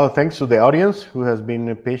well, thanks to the audience who has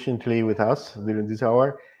been patiently with us during this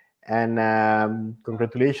hour, and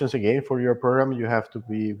congratulations again for your program. You have to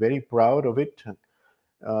be very proud of it,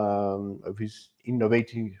 of his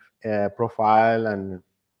innovative profile, and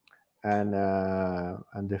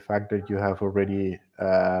the fact that you have already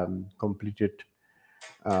completed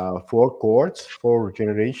 4 cohorts, 4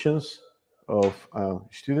 generations of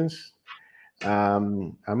students.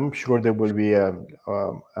 I'm sure there will be a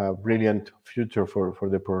brilliant future for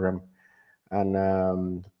the program.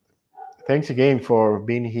 And thanks again for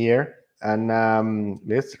being here. And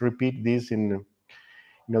let's repeat this in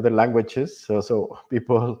other languages, so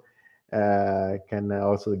people can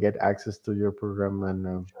also get access to your program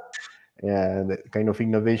and the kind of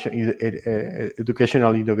innovation,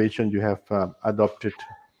 educational innovation you have adopted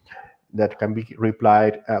that can be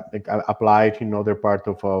applied in other parts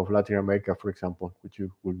of Latin America, for example, which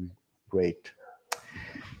would be great.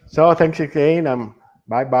 So thanks again.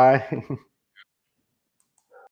 Bye-bye.